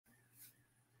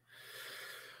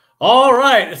All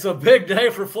right, it's a big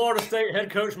day for Florida State head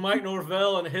coach Mike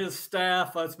Norvell and his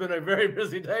staff. It's been a very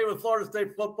busy day with Florida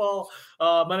State football.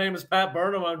 My name is Pat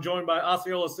Burnham. I'm joined by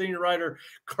Osceola senior writer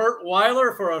Curt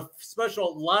Weiler for a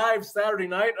special live Saturday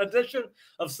night edition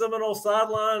of Seminole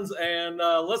Sidelines. And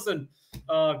listen,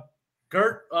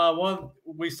 Curt,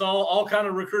 we saw all kind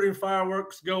of recruiting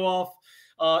fireworks go off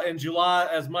in July,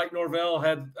 as Mike Norvell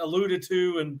had alluded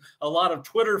to, and a lot of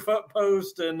Twitter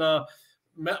posts and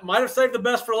might have saved the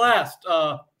best for last.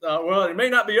 Well, it may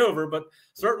not be over, but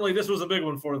certainly this was a big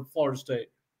one for Florida State.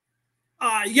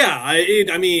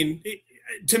 I mean,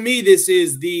 to me, this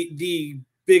is the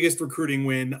biggest recruiting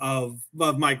win of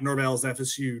Mike Norvell's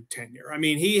FSU tenure. I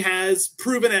mean, he has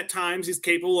proven at times he's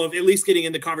capable of at least getting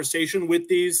in the conversation with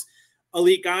these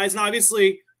elite guys. And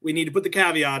obviously, we need to put the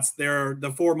caveats there,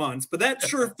 the 4 months, but that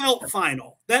sure felt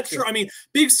final. That's sure. I mean,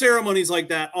 big ceremonies like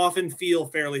that often feel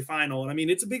fairly final. And I mean,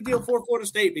 it's a big deal for Florida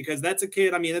State because that's a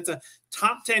kid. I mean, that's a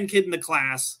top 10 kid in the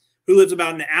class who lives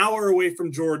about an hour away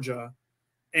from Georgia.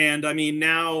 And I mean,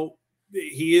 now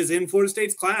he is in Florida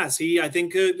State's class. He, I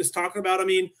think, is talking about, I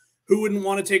mean, who wouldn't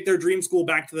want to take their dream school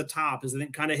back to the top is, I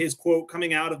think, kind of his quote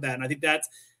coming out of that. And I think that's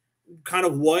kind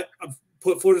of what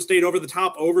put Florida State over the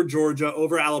top, over Georgia,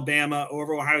 over Alabama,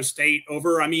 over Ohio State,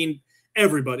 over, I mean,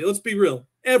 everybody. Let's be real.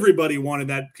 Everybody wanted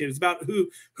that kid. It's about who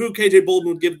KJ Bolden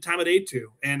would give the time of day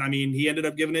to. And, I mean, he ended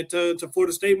up giving it to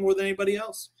Florida State more than anybody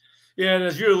else. Yeah, and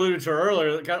as you alluded to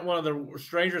earlier, one of the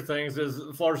stranger things is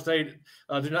Florida State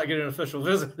did not get an official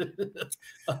visit.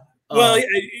 Well,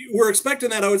 we're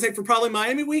expecting that, I would say, for probably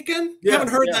Miami weekend. Yeah, haven't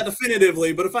heard that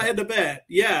definitively, but if I had to bet,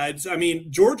 yeah, I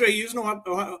mean, Georgia used an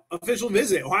official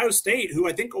visit. Ohio State, who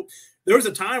I think there was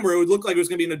a time where it would look like it was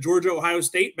going to be in a Georgia-Ohio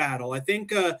State battle. I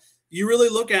think you really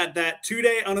look at that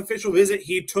 2-day unofficial visit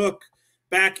he took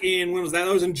back in, when was that?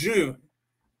 That was in June,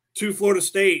 to Florida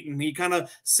State, and he kind of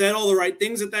said all the right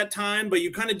things at that time, but you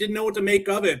kind of didn't know what to make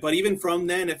of it. But even from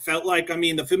then, it felt like, I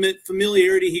mean, the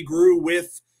familiarity he grew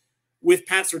with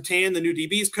Pat Surtain, the new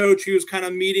DB's coach, he was kind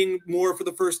of meeting more for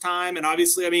the first time. And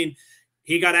obviously, I mean,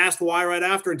 he got asked why right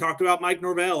after and talked about Mike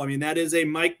Norvell. I mean, that is a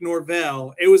Mike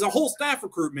Norvell. It was a whole staff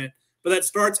recruitment, but that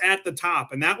starts at the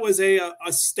top. And that was a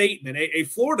statement, a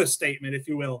Florida statement, if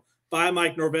you will, by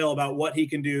Mike Norvell about what he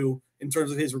can do in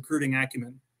terms of his recruiting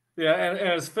acumen. Yeah, and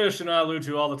as Fish and I allude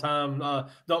to all the time,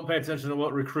 don't pay attention to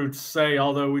what recruits say,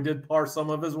 although we did parse some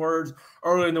of his words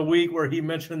early in the week where he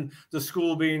mentioned the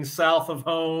school being south of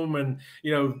home and,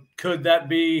 you know, could that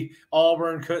be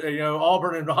Auburn?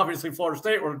 Auburn and obviously Florida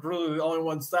State were really the only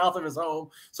ones south of his home.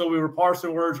 So we were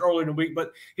parsing words early in the week,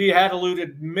 but he had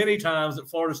alluded many times that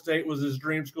Florida State was his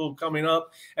dream school coming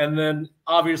up. And then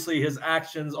obviously his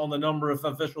actions on the number of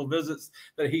official visits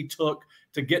that he took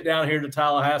to get down here to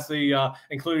Tallahassee,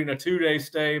 including a 2-day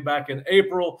stay back in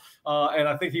April. And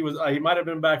I think he might have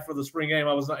been back for the spring game.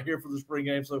 I was not here for the spring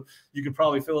game, so you could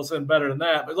probably fill us in better than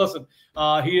that. But listen,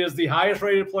 he is the highest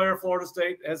rated player Florida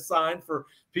State has signed for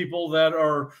people that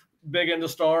are big into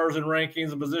stars and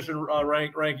rankings and position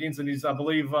rankings. And he's, I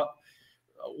believe,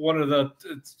 one of the,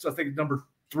 I think, number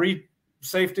 3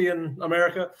 safety in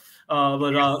America.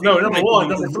 Number 1,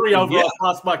 number 3 overall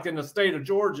prospect in the state of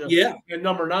Georgia, and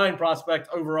number 9 prospect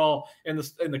overall in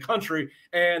the country.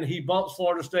 And he bumps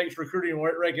Florida State's recruiting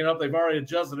ranking up. They've already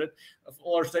adjusted it.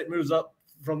 Florida State moves up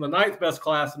from the 9th best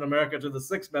class in America to the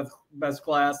 6th best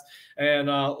class. And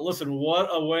listen, what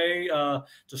a way to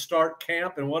start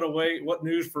camp, and what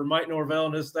news for Mike Norvell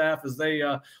and his staff as they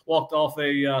walked off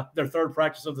their 3rd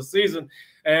practice of the season.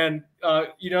 And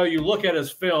you look at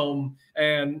his film,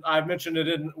 and I mentioned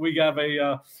it we have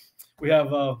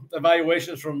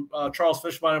evaluations from Charles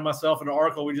Fishbein and myself in an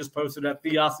article we just posted at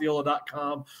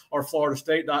theosceola.com or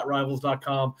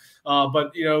floridastate.rivals.com.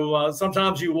 But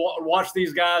sometimes you watch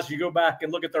these guys, you go back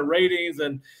and look at their ratings,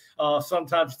 and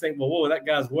sometimes you think, well, whoa, that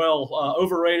guy's well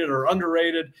overrated or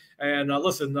underrated. And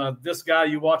listen, this guy,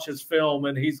 you watch his film,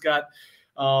 and he's got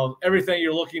everything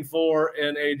you're looking for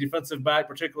in a defensive back,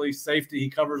 particularly safety. He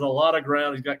covers a lot of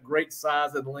ground. He's got great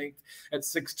size and length at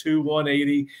 6'2",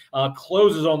 180,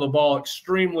 closes on the ball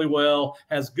extremely well,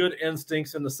 has good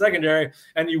instincts in the secondary.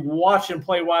 And you watch him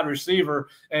play wide receiver,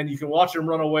 and you can watch him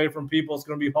run away from people. It's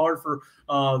going to be hard for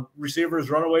receivers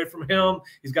to run away from him.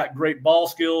 He's got great ball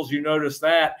skills. You notice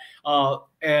that.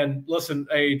 And listen,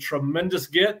 a tremendous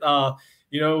get.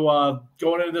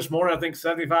 Going into this morning, I think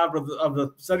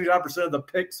 75% of the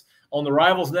picks on the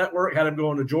Rivals Network had him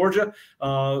going to Georgia.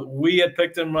 We had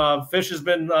picked him. Fish has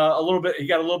been he got a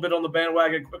little bit on the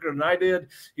bandwagon quicker than I did.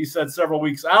 He said several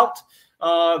weeks out.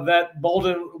 that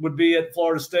Bolden would be at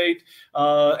Florida State.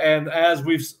 And as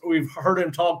we've heard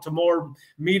him talk to more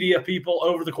media people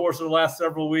over the course of the last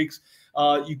several weeks,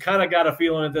 you kind of got a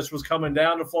feeling that this was coming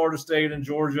down to Florida State and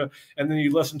Georgia. And then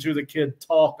you listen to the kid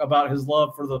talk about his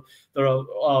love for the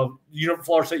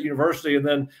Florida State University. And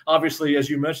then obviously, as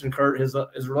you mentioned, Curt, his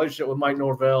relationship with Mike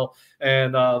Norvell,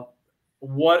 and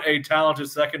what a talented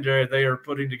secondary they are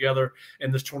putting together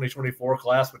in this 2024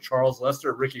 class with Charles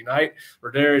Lester, Ricky Knight,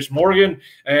 Rodarius Morgan,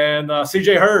 and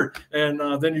CJ Hurd. And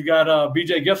then you got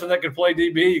BJ Gibson that could play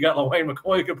DB. You got LaWayne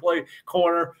McCoy who could play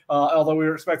corner, although we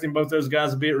were expecting both those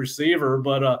guys to be at receiver.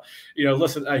 But,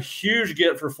 listen, a huge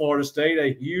get for Florida State,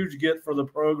 a huge get for the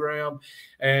program.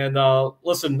 And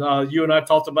listen, you and I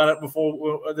talked about it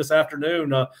before this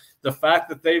afternoon, the fact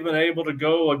that they've been able to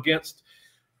go against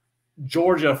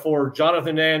Georgia for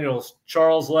Jonathan Daniels,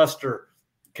 Charles Lester,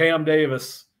 Cam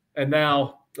Davis, and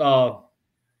now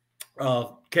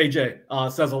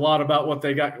KJ says a lot about what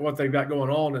they've got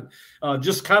going on. And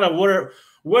just kind of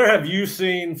where have you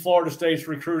seen Florida State's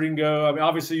recruiting go? I mean,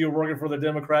 obviously you're working for the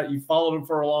Democrat. You followed him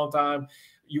for a long time.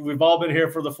 We've all been here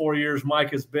for the 4 years.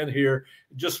 Mike has been here.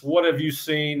 Just what have you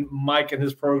seen Mike and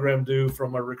his program do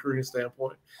from a recruiting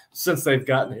standpoint since they've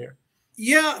gotten here?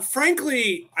 Yeah,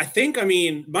 frankly, I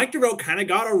mean, Mike Norvell kind of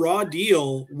got a raw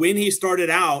deal when he started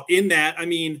out in that. I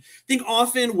think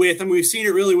often we've seen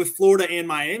it really with Florida and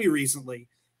Miami recently.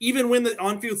 Even when the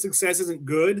on-field success isn't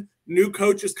good, new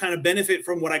coaches kind of benefit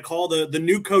from what I call the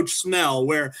new coach smell,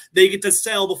 where they get to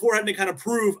sell before having to kind of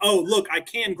prove, oh, look, I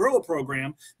can grow a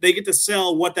program. They get to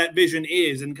sell what that vision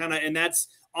is, and that's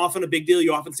often a big deal.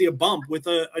 You often see a bump with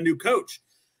a new coach.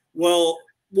 Well,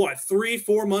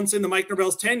 3-4 months into Mike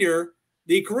Norvell's tenure,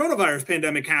 the coronavirus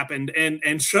pandemic happened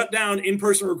and shut down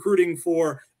in-person recruiting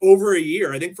for over a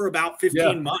year, I think for about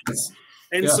 15 months.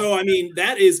 And so,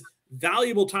 that is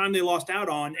valuable time they lost out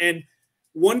on. And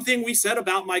one thing we said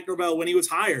about Mike Norvell when he was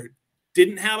hired,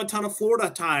 didn't have a ton of Florida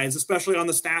ties, especially on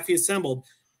the staff he assembled,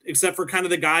 except for kind of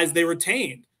the guys they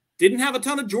retained. Didn't have a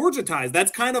ton of Georgia ties.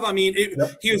 That's kind of,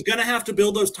 he was going to have to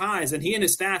build those ties, and he and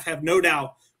his staff have no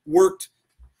doubt worked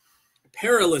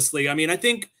perilously. I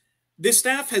think this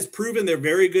staff has proven they're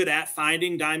very good at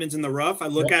finding diamonds in the rough. I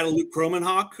look at a Luke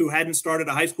Kromenhoek, who hadn't started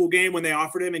a high school game when they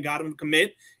offered him and got him to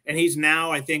commit. And he's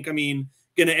now, I think, going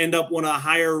to end up one of the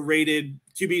higher rated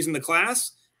QBs in the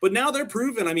class. But now they're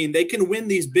proven, they can win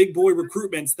these big boy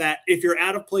recruitments that if you're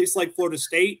at a place like Florida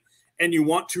State and you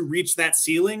want to reach that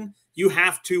ceiling, you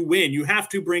have to win. You have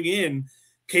to bring in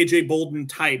KJ Bolden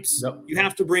types. Yep. You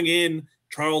have to bring in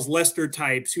Charles Lester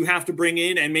types. You have to bring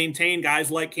in and maintain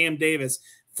guys like Cam Davis,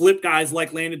 flip guys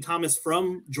like Landon Thomas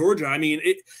from Georgia.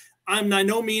 I'm by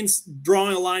no means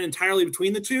drawing a line entirely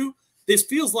between the two. This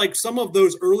feels like some of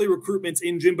those early recruitments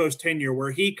in Jimbo's tenure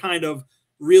where he kind of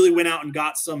really went out and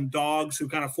got some dogs who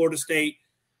kind of Florida State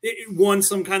won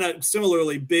some kind of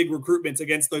similarly big recruitments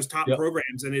against those top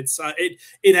programs. And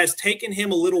it has taken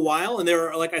him a little while. And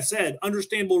there are, like I said,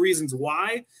 understandable reasons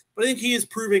why, but I think he is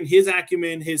proving his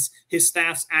acumen, his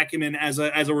staff's acumen as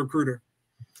a recruiter.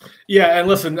 Yeah, and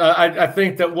listen, I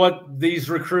think that what the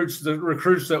recruits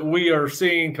that we are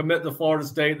seeing commit to Florida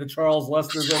State, the Charles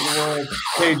Lesters of the world,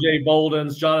 KJ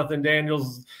Boldens, Jonathan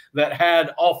Daniels, that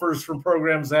had offers from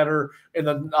programs that are in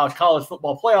the college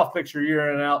football playoff picture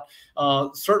year in and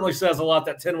out, certainly says a lot.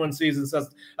 That 10-win season says,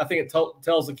 I think it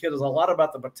tells the kid a lot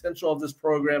about the potential of this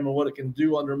program and what it can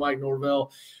do under Mike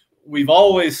Norvell. We've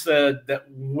always said that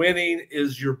winning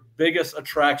is your biggest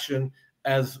attraction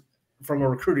from a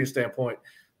recruiting standpoint.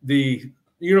 The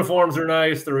uniforms are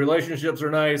nice, the relationships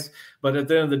are nice, but at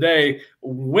the end of the day,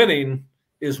 winning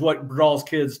is what draws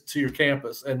kids to your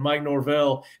campus. And Mike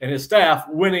Norvell and his staff,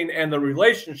 winning and the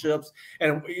relationships,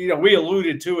 and we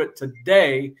alluded to it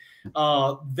today.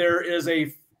 There is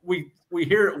we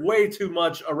hear it way too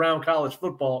much around college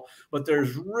football, but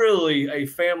there's really a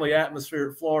family atmosphere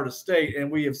at Florida State,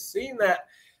 and we have seen that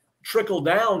trickle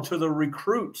down to the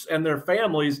recruits and their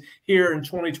families here in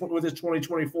 2020 with this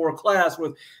 2024 class,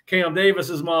 with Cam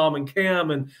Davis's mom and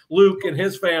Cam and Luke and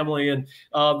his family, and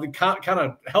the kind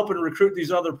of helping recruit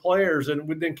these other players. And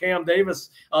within Cam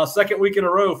Davis, second week in a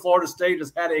row, Florida State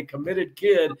has had a committed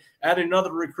kid at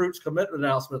another recruit's commitment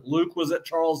announcement. Luke was at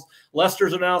Charles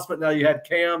Lester's announcement. Now you had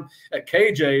Cam at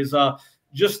KJ's.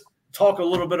 Just talk a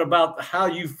little bit about how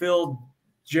you feel,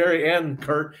 Jerry and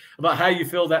Curt, about how you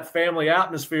feel that family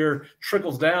atmosphere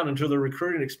trickles down into the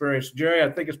recruiting experience. Jerry, I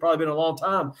think it's probably been a long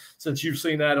time since you've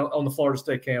seen that on the Florida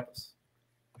State campus.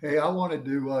 Hey, I wanted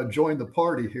to join the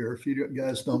party here, if you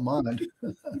guys don't mind.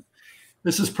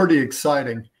 This is pretty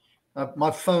exciting.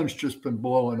 My phone's just been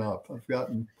blowing up. I've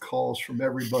gotten calls from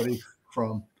everybody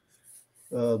from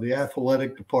the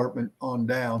athletic department on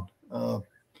down.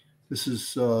 This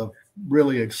is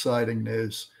really exciting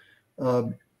news.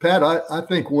 Pat, I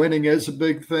think winning is a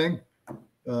big thing.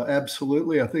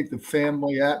 Absolutely. I think the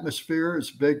family atmosphere is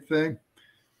a big thing.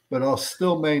 But I'll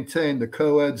still maintain the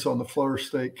co-eds on the Florida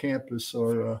State campus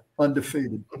are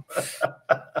undefeated.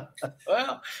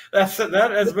 Well,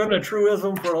 that has been a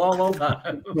truism for a long, long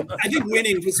time. I think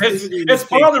winning it's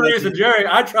part of the reason, Jerry,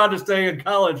 I tried to stay in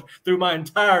college through my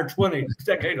entire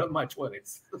decade of my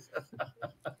 20s.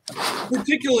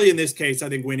 Particularly in this case, I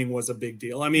think winning was a big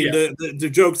deal. I mean, the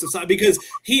jokes aside, because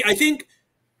I think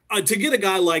to get a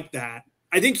guy like that,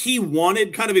 I think he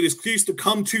wanted kind of an excuse to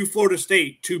come to Florida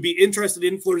State, to be interested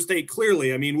in Florida State,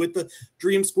 clearly. I mean, with the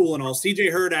dream school and all.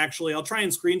 CJ Hurd, actually, I'll try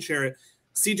and screen share it.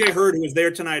 CJ Hurd, who was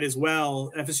there tonight as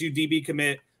well, FSU DB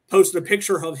commit, posted a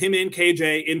picture of him and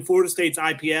KJ in Florida State's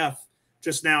IPF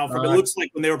just now. It looks like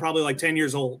when they were probably like 10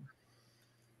 years old.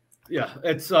 Yeah,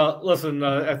 it's listen.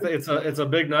 I think it's a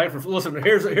big night for. Listen,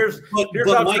 here's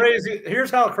how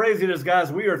crazy it is,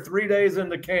 guys. We are 3 days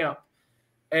into camp.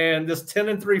 And this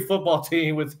 10-3 football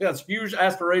team has huge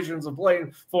aspirations of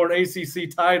playing for an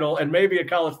ACC title and maybe a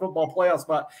college football playoff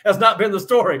spot has not been the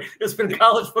story. It's been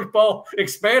college football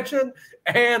expansion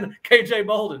and KJ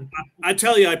Bolden. I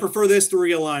tell you, I prefer this to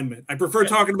realignment. I prefer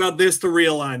talking about this to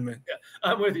realignment. Yeah,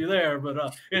 I'm with you there, but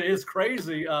it is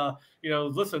crazy.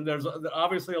 Listen, there's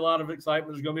obviously a lot of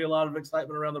excitement. There's going to be a lot of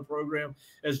excitement around the program.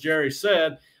 As Jerry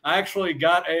said, I actually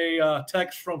got a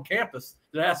text from campus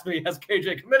that asked me, has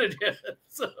KJ committed yet?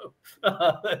 So,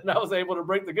 and I was able to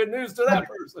break the good news to that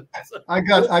person. So. I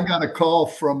got a call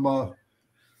from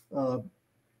the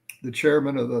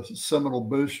chairman of the Seminole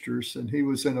Boosters, and he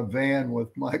was in a van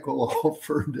with Michael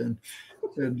Alford and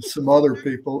some other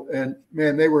people, and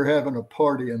man, they were having a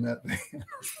party in that van.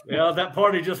 Yeah, that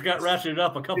party just got ratcheted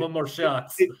up a couple more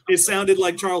shots. It sounded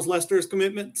like Charles Lester's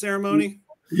commitment ceremony.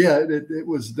 Yeah, it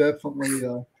was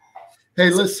definitely. Hey,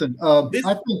 listen, I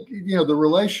think the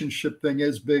relationship thing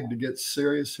is big. To get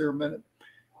serious here a minute,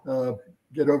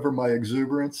 get over my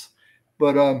exuberance,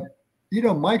 but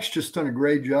Mike's just done a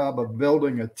great job of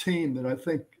building a team that I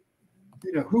think,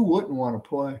 who wouldn't want to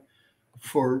play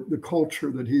for the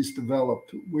culture that he's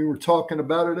developed. We were talking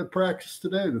about it at practice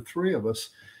today, the three of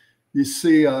us. You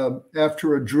see,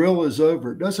 after a drill is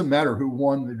over, it doesn't matter who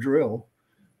won the drill,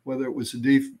 whether it was a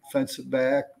defensive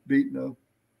back beating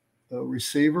a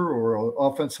receiver or an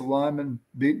offensive lineman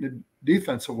beating a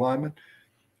defensive lineman.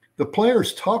 The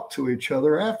players talk to each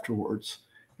other afterwards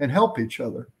and help each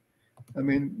other. I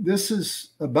mean, this is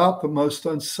about the most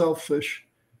unselfish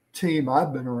team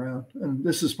I've been around. And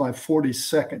this is my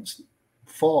 42nd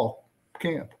fall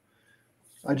camp.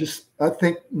 I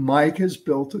think Mike has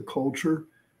built a culture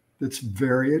that's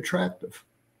very attractive.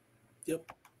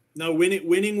 Yep. No,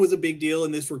 winning was a big deal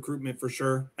in this recruitment for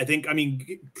sure.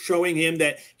 Showing him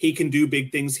that he can do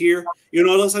big things here. You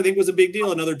know what else I think was a big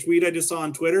deal? Another tweet I just saw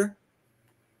on Twitter.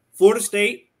 Florida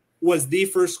State was the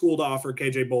first school to offer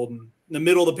KJ Bolden in the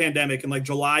middle of the pandemic in like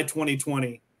July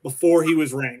 2020, before he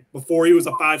was ranked, before he was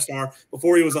a 5-star,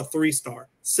 before he was a 3-star.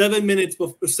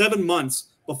 7 months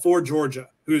before Georgia,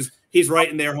 he's right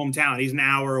in their hometown. He's an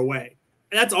hour away.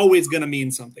 And that's always going to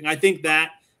mean something. I think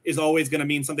that is always going to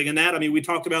mean something. And that, we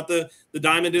talked about the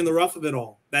diamond in the rough of it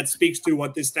all. That speaks to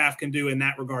what this staff can do in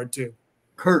that regard too.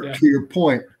 Curt, to your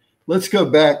point, let's go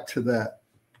back to that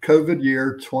COVID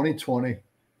year, 2020.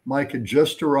 Mike had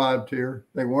just arrived here.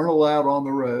 They weren't allowed on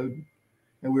the road.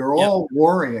 And we were all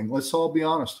worrying. Let's all be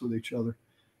honest with each other.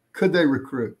 Could they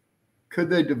recruit? Could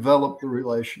they develop the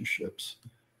relationships?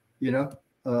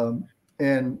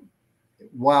 And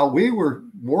while we were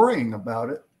worrying about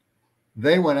it,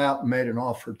 they went out and made an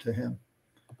offer to him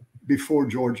before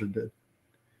Georgia did.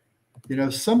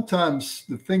 Sometimes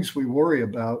the things we worry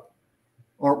about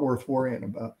aren't worth worrying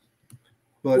about.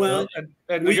 But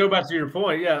and to go back to your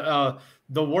point,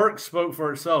 the work spoke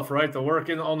for itself, right? The work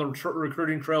on the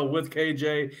recruiting trail with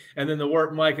KJ, and then the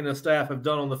work Mike and his staff have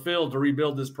done on the field to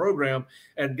rebuild this program.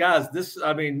 And guys,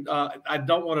 I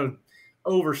don't want to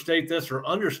overstate this or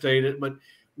understate it, but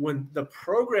when the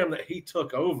program that he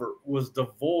took over was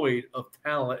devoid of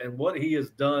talent and what he has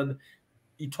done,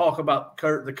 you talk about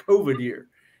Curt, the COVID year.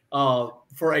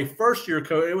 For a first-year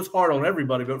coach, it was hard on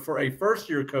everybody, but for a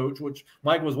first-year coach, which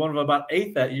Mike was one of about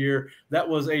 8 that year, that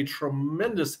was a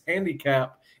tremendous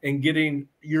handicap in getting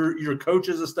your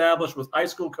coaches established with high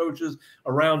school coaches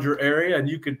around your area. And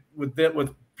you could, with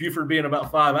Buford being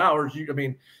about 5 hours,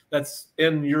 that's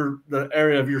in the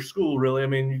area of your school,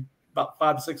 really. About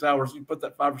 5 to 6 hours, you put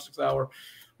that 5 or 6 hour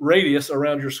radius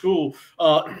around your school.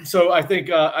 So I think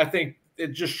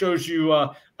it just shows you.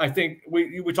 I think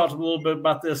we talked a little bit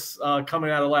about this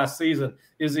coming out of last season.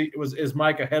 Is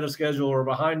Mike ahead of schedule or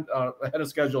behind ahead of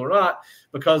schedule or not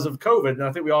because of COVID? And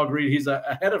I think we all agree he's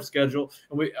ahead of schedule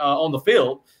and we on the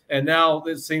field. And now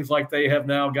it seems like they have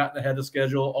now gotten ahead of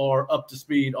schedule or up to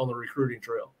speed on the recruiting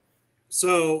trail.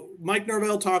 So Mike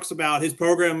Norvell talks about his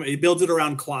program. He builds it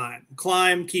around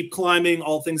climb, keep climbing,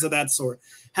 all things of that sort.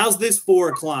 How's this for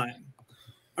a climb?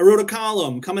 I wrote a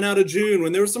column coming out of June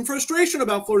when there was some frustration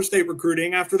about Florida State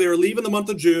recruiting after they were leaving the month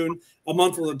of June, a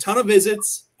month with a ton of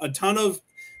visits, a ton of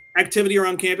activity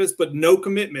around campus, but no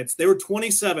commitments. They were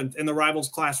 27th in the Rivals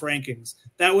class rankings.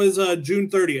 That was June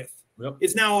 30th. Yep.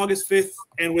 It's now August 5th,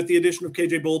 and with the addition of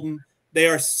KJ Bolden, they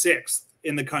are 6th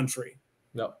in the country.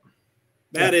 Yep.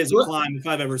 That is a climb if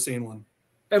I've ever seen one.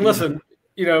 And listen,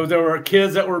 there were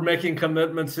kids that were making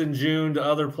commitments in June to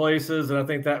other places, and I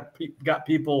think that got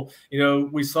people.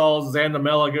 We saw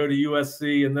Zandamela go to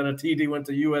USC, and then a TD went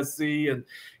to USC, and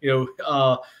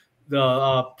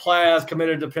the Plaz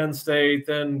committed to Penn State,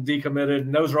 then decommitted,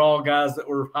 and those are all guys that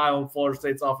were high on Florida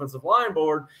State's offensive line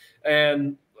board,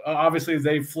 and obviously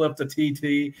they flipped a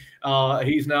TT.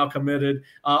 He's now committed.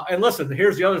 And listen,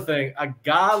 here's the other thing: a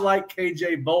guy like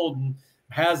KJ Bolden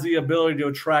has the ability to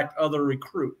attract other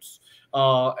recruits.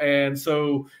 And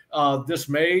so this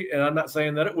may, and I'm not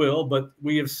saying that it will, but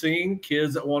we have seen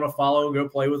kids that want to follow and go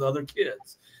play with other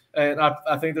kids. And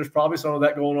I think there's probably some of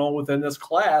that going on within this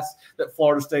class that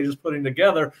Florida State is putting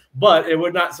together. But it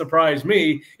would not surprise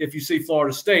me if you see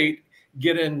Florida State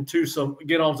get onto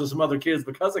some other kids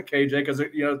because of KJ, because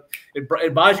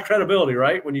it buys you credibility,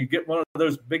 right? When you get one of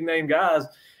those big name guys.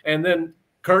 And then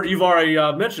Curt, you've already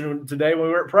mentioned today when we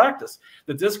were at practice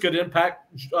that this could impact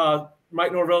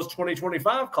Mike Norvell's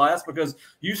 2025 class, because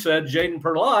you said Jaden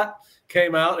Perlott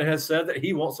came out and has said that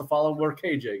he wants to follow where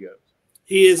KJ goes.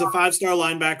 He is a 5-star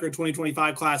linebacker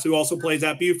 2025 class who also plays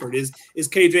at Buford, is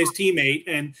KJ's teammate.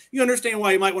 And you understand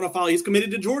why you might want to follow. He's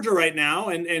committed to Georgia right now,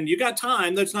 and you got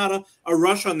time. That's not a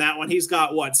rush on that one. He's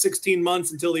got, 16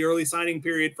 months until the early signing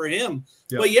period for him.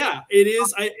 Yep. But, yeah, it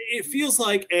is. It feels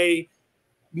like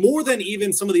more than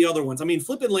even some of the other ones. I mean,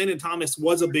 flipping Landon Thomas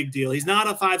was a big deal. He's not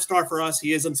a 5-star for us.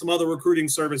 He is in some other recruiting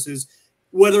services.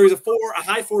 Whether he's a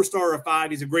high 4-star or a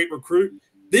 5, he's a great recruit.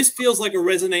 This feels like a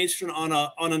resonation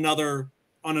on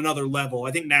another level.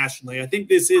 I think nationally. I think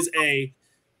this is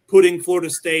putting Florida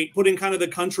State, putting kind of the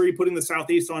country, putting the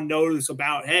Southeast on notice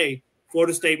about, hey,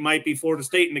 Florida State might be Florida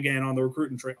State again on the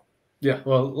recruiting trail. Yeah,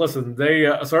 well, listen,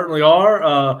 they certainly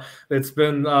are. It's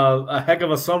been a heck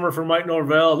of a summer for Mike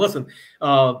Norvell. Listen,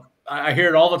 I hear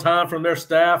it all the time from their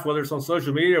staff, whether it's on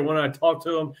social media or when I talk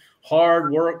to them.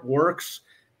 Hard work works.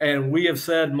 And we have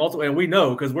said multiple, and we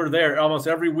know because we're there almost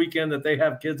every weekend that they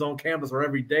have kids on campus, or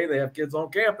every day they have kids on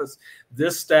campus.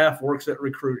 This staff works at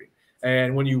recruiting.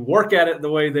 And when you work at it the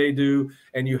way they do,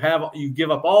 and you give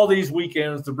up all these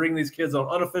weekends to bring these kids on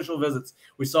unofficial visits.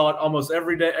 We saw it almost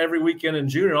every day, every weekend in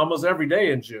June, and almost every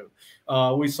day in June.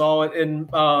 We saw it in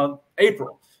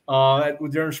April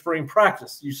during spring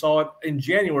practice. You saw it in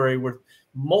January with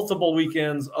multiple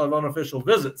weekends of unofficial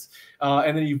visits.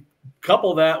 And then you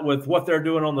couple that with what they're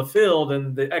doing on the field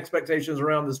and the expectations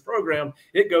around this program,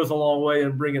 it goes a long way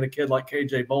in bringing a kid like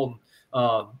KJ Bolden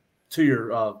to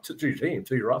your team,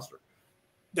 to your roster.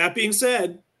 That being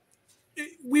said,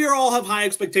 we all have high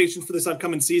expectations for this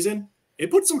upcoming season.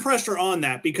 It puts some pressure on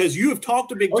that because you have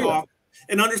talked a big talk,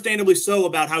 and understandably so,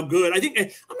 about how good. I'm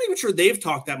not even sure they've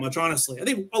talked that much, honestly. I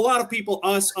think a lot of people,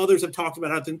 others have talked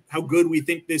about how good we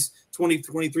think this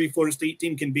 2023 Florida State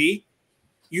team can be.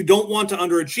 You don't want to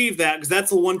underachieve that because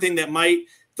that's the one thing that might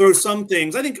throw some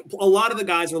things. I think a lot of the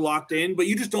guys are locked in, but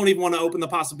you just don't even want to open the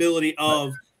possibility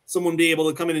of someone being able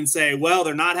to come in and say, well,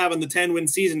 they're not having the 10-win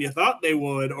season you thought they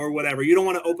would or whatever. You don't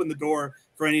want to open the door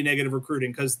for any negative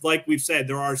recruiting because, like we've said,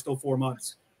 there are still 4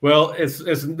 months. Well,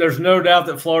 there's no doubt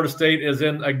that Florida State is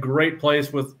in a great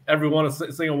place with every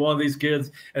single one of these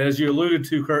kids. And as you alluded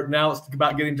to, Curt, now it's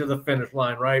about getting to the finish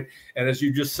line, right? And as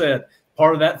you just said,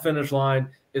 part of that finish line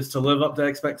is to live up to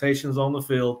expectations on the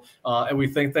field. And we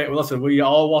think that, listen, we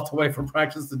all walked away from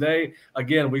practice today.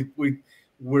 Again,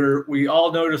 we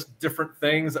all notice different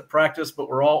things at practice, but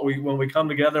when we come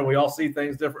together and we all see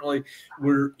things differently,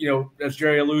 as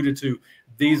Jerry alluded to,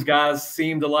 these guys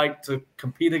seem to like to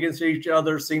compete against each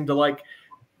other, seem to like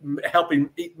helping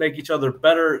make each other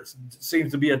better. It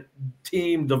seems to be a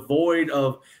team devoid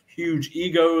of huge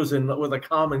egos and with a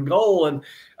common goal. And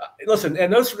listen,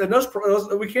 and those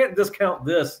we can't discount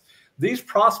this. These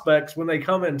prospects, when they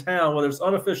come in town, whether it's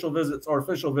unofficial visits or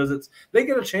official visits, they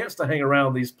get a chance to hang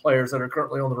around these players that are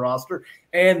currently on the roster,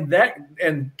 and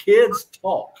kids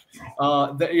talk.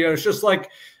 It's just like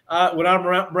when I'm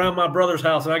around my brother's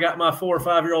house and I got my 4 or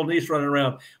 5-year-old niece running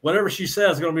around, whatever she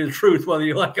says is going to be the truth, whether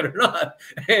you like it or not.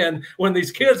 And when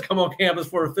these kids come on campus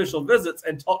for official visits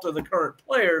and talk to the current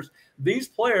players, these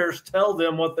players tell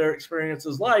them what their experience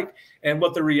is like and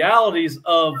what the realities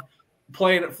of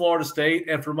playing at Florida State,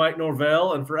 and for Mike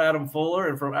Norvell and for Adam Fuller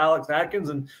and from Alex Atkins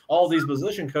and all these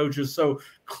position coaches. So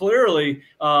clearly,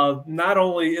 not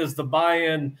only is the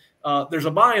buy-in, there's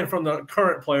a buy-in from the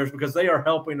current players because they are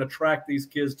helping attract these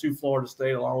kids to Florida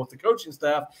State along with the coaching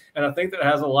staff. And I think that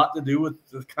has a lot to do with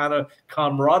the kind of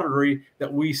camaraderie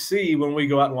that we see when we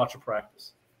go out and watch a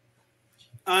practice.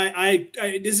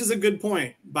 This is a good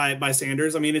point by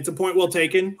Sanders. I mean, it's a point well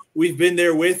taken. We've been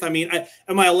there with. I mean,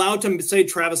 am I allowed to say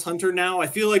Travis Hunter now? I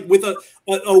feel like with a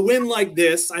win like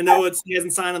this, I know he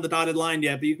hasn't signed on the dotted line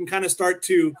yet, but you can kind of start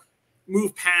to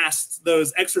move past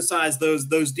those, exercise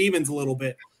those demons a little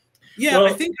bit. Yeah,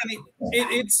 well, I think. I mean,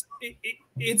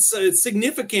 it's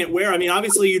significant. Where I mean,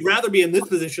 obviously, you'd rather be in this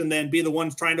position than be the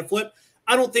ones trying to flip.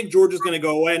 I don't think Georgia's going to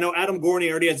go away. I know Adam Gorney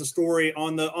already has a story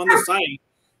on the site.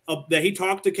 That he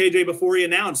talked to KJ before he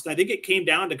announced. I think it came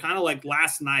down to kind of like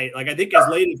last night. Like I think as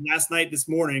late as last night, this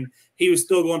morning, he was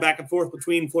still going back and forth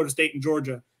between Florida State and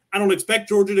Georgia. I don't expect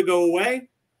Georgia to go away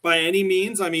by any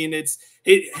means. I mean,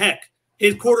 heck,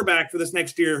 his quarterback for this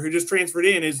next year who just transferred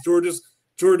in is Georgia's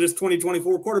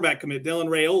 2024 quarterback commit, Dylan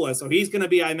Raiola. So he's going to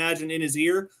be, I imagine, in his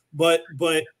ear. But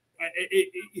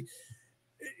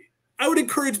I would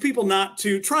encourage people not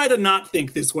to try to not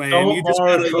think this way. Don't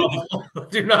borrow trouble.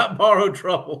 Do not borrow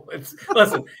trouble.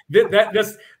 Listen,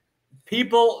 this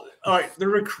people. All right, the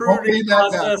recruiting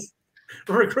process.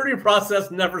 The recruiting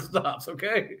process never stops,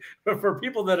 okay? But for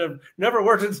people that have never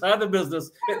worked inside the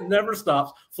business, it never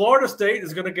stops. Florida State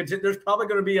is going to continue. There's probably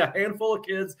going to be a handful of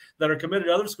kids that are committed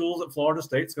to other schools that Florida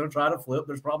State's going to try to flip.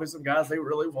 There's probably some guys they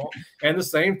really want. And the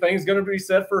same thing's going to be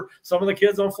said for some of the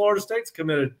kids on Florida State's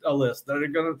committed list. That are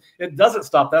going to. It doesn't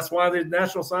stop. That's why the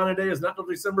National Signing Day is not until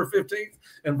December 15th,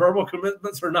 and verbal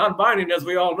commitments are non-binding, as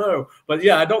we all know. But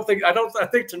yeah, I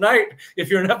think tonight, if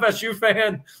you're an FSU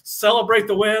fan, celebrate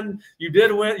the win. You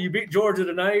did win. You beat Georgia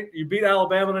tonight. You beat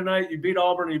Alabama tonight. You beat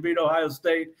Auburn. You beat Ohio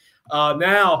State.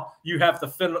 Now you have to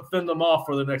fend them off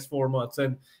for the next 4 months.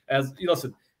 And as you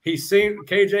listen,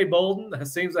 KJ Bolden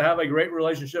seems to have a great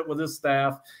relationship with his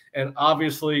staff. And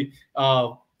obviously,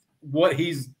 what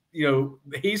he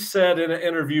said in an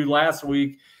interview last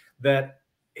week that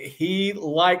he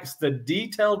likes the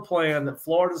detailed plan that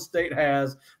Florida State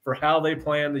has for how they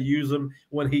plan to use him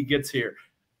when he gets here.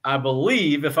 I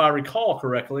believe, if I recall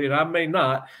correctly, and I may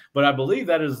not, but I believe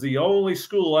that is the only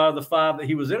school out of the 5 that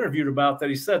he was interviewed about that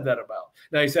he said that about.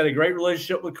 Now, he said a great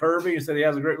relationship with Kirby. He said he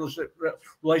has a great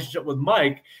relationship with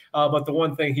Mike. But the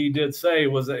one thing he did say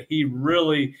was that he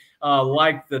really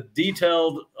liked the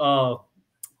detailed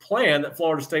plan that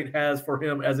Florida State has for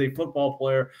him as a football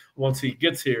player once he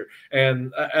gets here.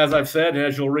 And as I've said, and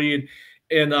as you'll read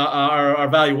in our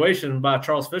evaluation by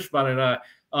Charles Fishbein and I,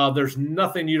 there's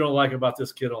nothing you don't like about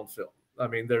this kid on film. I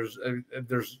mean, there's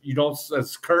you don't,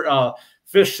 as Kurt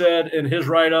Fish said in his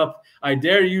write-up, I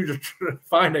dare you to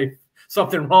find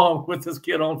something wrong with this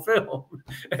kid on film.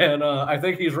 And I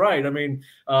think he's right. I mean,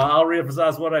 I'll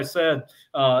reemphasize what I said.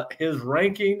 His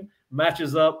ranking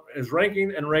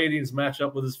and ratings match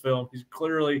up with his film. He's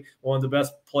clearly one of the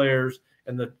best players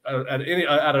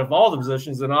out of all the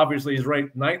positions, and obviously he's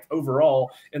ranked 9th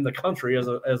overall in the country as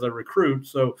a recruit.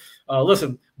 So,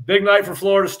 listen, big night for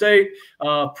Florida State.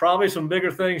 Probably some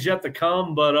bigger things yet to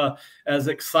come, but as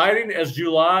exciting as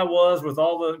July was with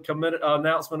all the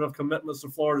announcement of commitments to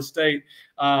Florida State,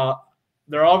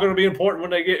 they're all going to be important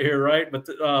when they get here, right?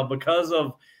 But because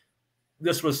of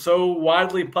this was so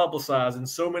widely publicized and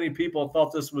so many people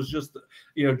thought this was just,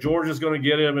 Georgia's going to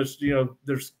get him. It's,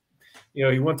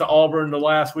 he went to Auburn the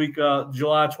last week,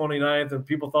 July 29th, and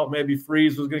people thought maybe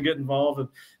Freeze was going to get involved. And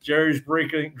Jerry's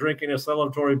drinking a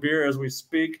celebratory beer as we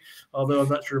speak, although I'm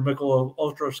not sure Michelob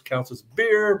Ultra counts as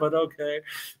beer, but okay.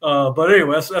 But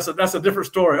anyway, that's a different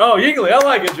story. Oh, Yingling, I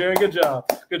like it, Jerry. Good job.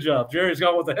 Good job. Jerry's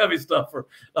gone with the heavy stuff for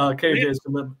KJ's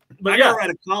commitment. But I gotta write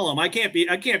a column. I can't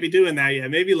be doing that yet.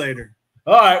 Maybe later.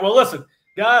 All right. Well, listen,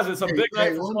 guys, it's a big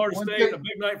night for Florida State, a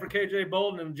big night for KJ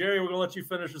Bolden. And Jerry, we're going to let you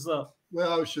finish this up.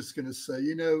 Well, I was just going to say,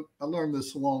 I learned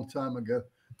this a long time ago.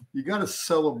 You got to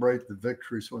celebrate the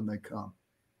victories when they come,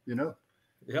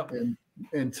 Yep.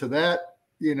 And to that,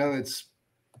 it's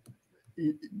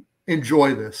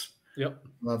enjoy this. Yep.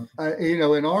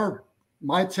 In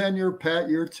my tenure, Pat,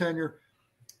 your tenure,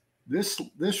 this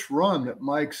run that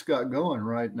Mike's got going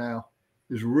right now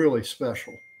is really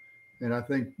special. And I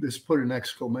think this put an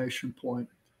exclamation point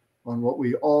on what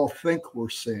we all think we're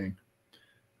seeing.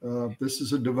 This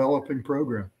is a developing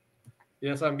program.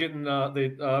 Yes, I'm getting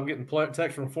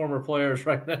text from former players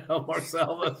right now. Mark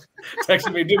Salva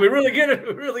texting me, "Did we really get it?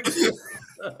 We really get it?"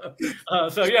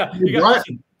 So yeah, you guys,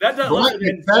 that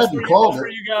does for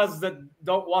you guys that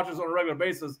don't watch us on a regular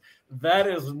basis. That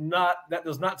does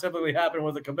not typically happen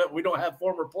with a commitment. We don't have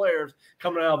former players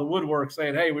coming out of the woodwork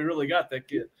saying, "Hey, we really got that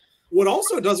kid." What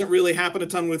also doesn't really happen a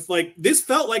ton with, like, this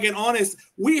felt like an honest,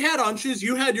 we had hunches,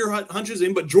 you had your hunches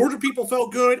in, but Georgia people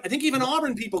felt good. I think even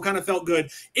Auburn people kind of felt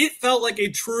good. It felt like a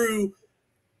true,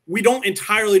 we don't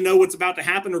entirely know what's about to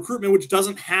happen recruitment, which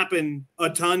doesn't happen a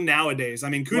ton nowadays. I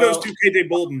mean, kudos to KJ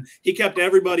Bolden. He kept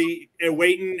everybody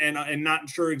waiting and not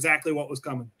sure exactly what was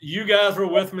coming. You guys were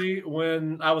with me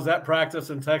when I was at practice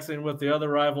and texting with the other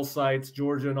rival sites,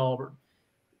 Georgia and Auburn.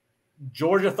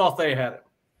 Georgia thought they had it.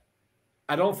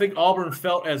 I don't think Auburn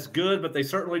felt as good, but they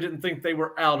certainly didn't think they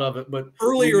were out of it. But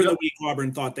earlier in the week,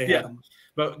 Auburn thought they had them.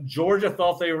 But Georgia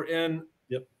thought they were in.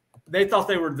 Yep. They thought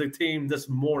they were the team this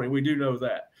morning. We do know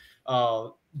that.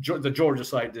 The Georgia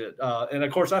side did. And,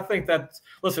 of course, I think that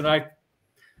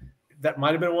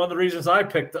might have been one of the reasons I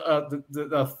picked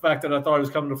the fact that I thought he was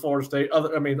coming to Florida State.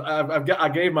 I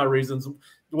gave my reasons.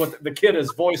 What the kid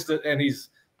has voiced it, and he's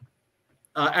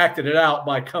acted it out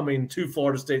by coming to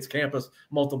Florida State's campus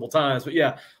multiple times. But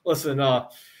yeah, listen,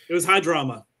 it was high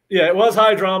drama. Yeah, it was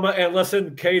high drama. And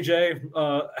listen,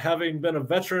 KJ, having been a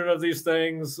veteran of these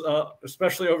things,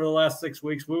 especially over the last 6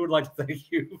 weeks, we would like to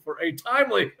thank you for a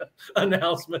timely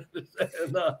announcement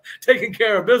and taking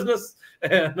care of business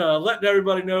and letting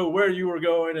everybody know where you were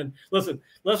going. And listen,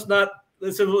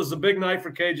 it was a big night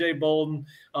for KJ Bolden,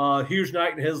 huge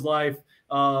night in his life.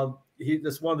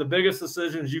 It's one of the biggest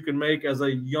decisions you can make as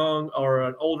a young or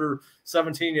an older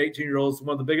 17, 18-year-old. It's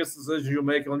one of the biggest decisions you'll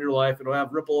make on your life. It'll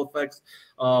have ripple effects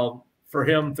for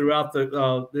him throughout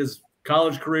his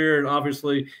college career, and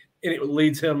obviously it'll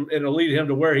lead him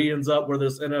to where he ends up, whether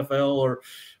it's NFL or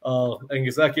an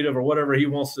executive or whatever he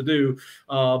wants to do.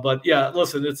 But yeah,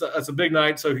 listen, it's a big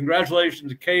night. So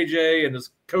congratulations to KJ and his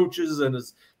coaches and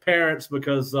his parents,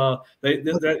 because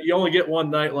you only get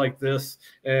one night like this,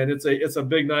 and it's a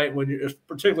big night when you,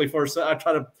 particularly for I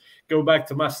try to go back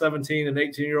to my 17 and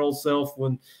 18-year-old self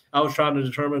when I was trying to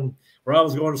determine where I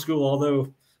was going to school,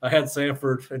 although I had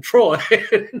Sanford and Troy,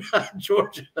 not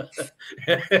Georgia,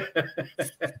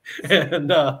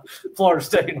 and Florida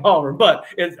State and Auburn. But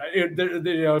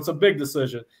it's a big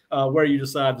decision where you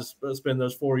decide to spend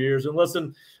those 4 years. And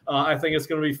listen, I think it's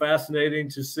going to be fascinating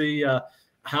to see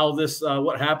how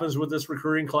what happens with this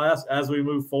recruiting class as we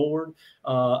move forward.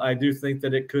 I do think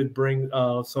that it could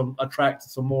attract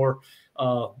some more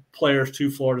players to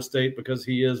Florida State, because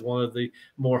he is one of the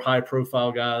more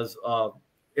high-profile guys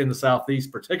in the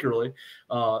Southeast, particularly.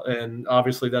 And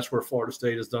obviously that's where Florida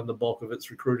State has done the bulk of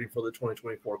its recruiting for the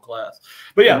 2024 class.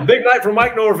 But yeah, big night for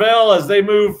Mike Norvell as they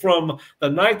move from the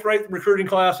 9th-ranked recruiting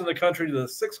class in the country to the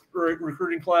 6th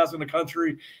recruiting class in the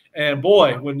country. And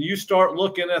boy, when you start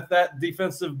looking at that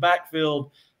defensive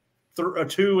backfield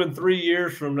 2 and 3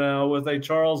 years from now with a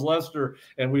Charles Lester,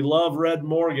 and we love Red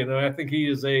Morgan, and I think he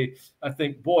is he's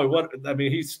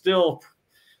still,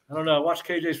 I don't know. I watched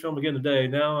KJ's film again today.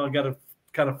 Now I got to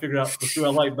kind of figure out who I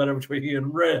like better between he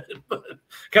and Red. But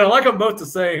kind of like them both the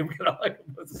same. But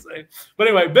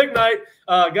anyway, big night.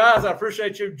 Guys, I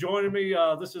appreciate you joining me.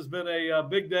 This has been a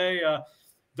big day.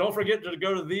 Don't forget to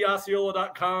go to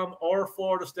theosceola.com or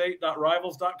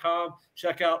floridastate.rivals.com.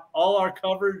 Check out all our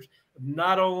coverage,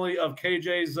 not only of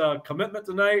KJ's commitment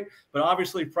tonight, but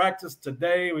obviously practice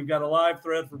today. We've got a live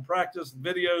thread from practice,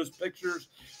 videos, pictures.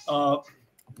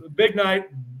 Big night.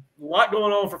 A lot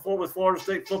going on with Florida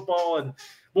State football, and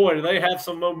boy, do they have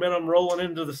some momentum rolling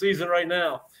into the season right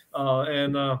now.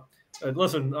 And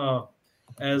listen,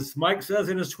 as Mike says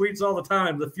in his tweets all the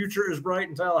time, the future is bright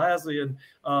in Tallahassee, and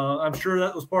I'm sure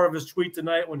that was part of his tweet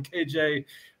tonight when KJ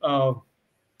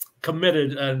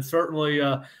committed, and certainly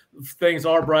things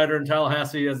are brighter in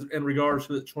Tallahassee in regards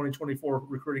to the 2024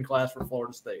 recruiting class for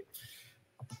Florida State.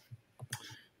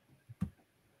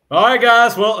 All right,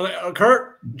 guys. Well,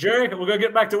 Curt, Jerry, we're going to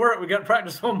get back to work. We got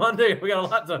practice on Monday. We got a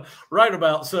lot to write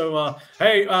about. So,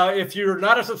 hey, if you're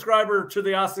not a subscriber to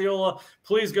the Osceola,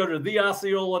 please go to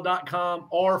theosceola.com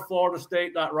or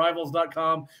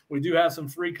floridastate.rivals.com. We do have some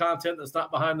free content that's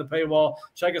not behind the paywall.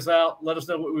 Check us out. Let us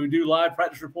know what we do. Live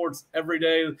practice reports every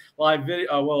day, live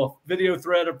video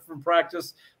thread from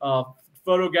practice,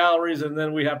 photo galleries, and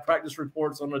then we have practice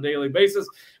reports on a daily basis.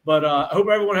 But I hope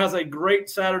everyone has a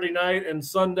great Saturday night and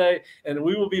Sunday, and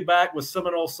we will be back with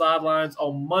Seminole Sidelines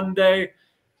on Monday.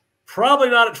 Probably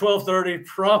not at 12:30,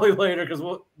 probably later, because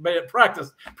we'll be at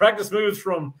practice. Practice moves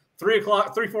from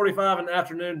 3:45 in the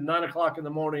afternoon, 9 o'clock in the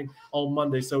morning on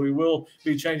Monday. So we will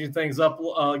be changing things up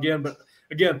again. But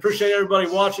again, appreciate everybody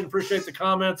watching. Appreciate the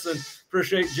comments and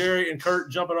appreciate Jerry and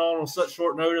Curt jumping on such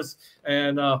short notice.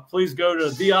 And please go to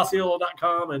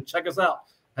theosceola.com and check us out.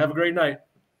 Have a great night.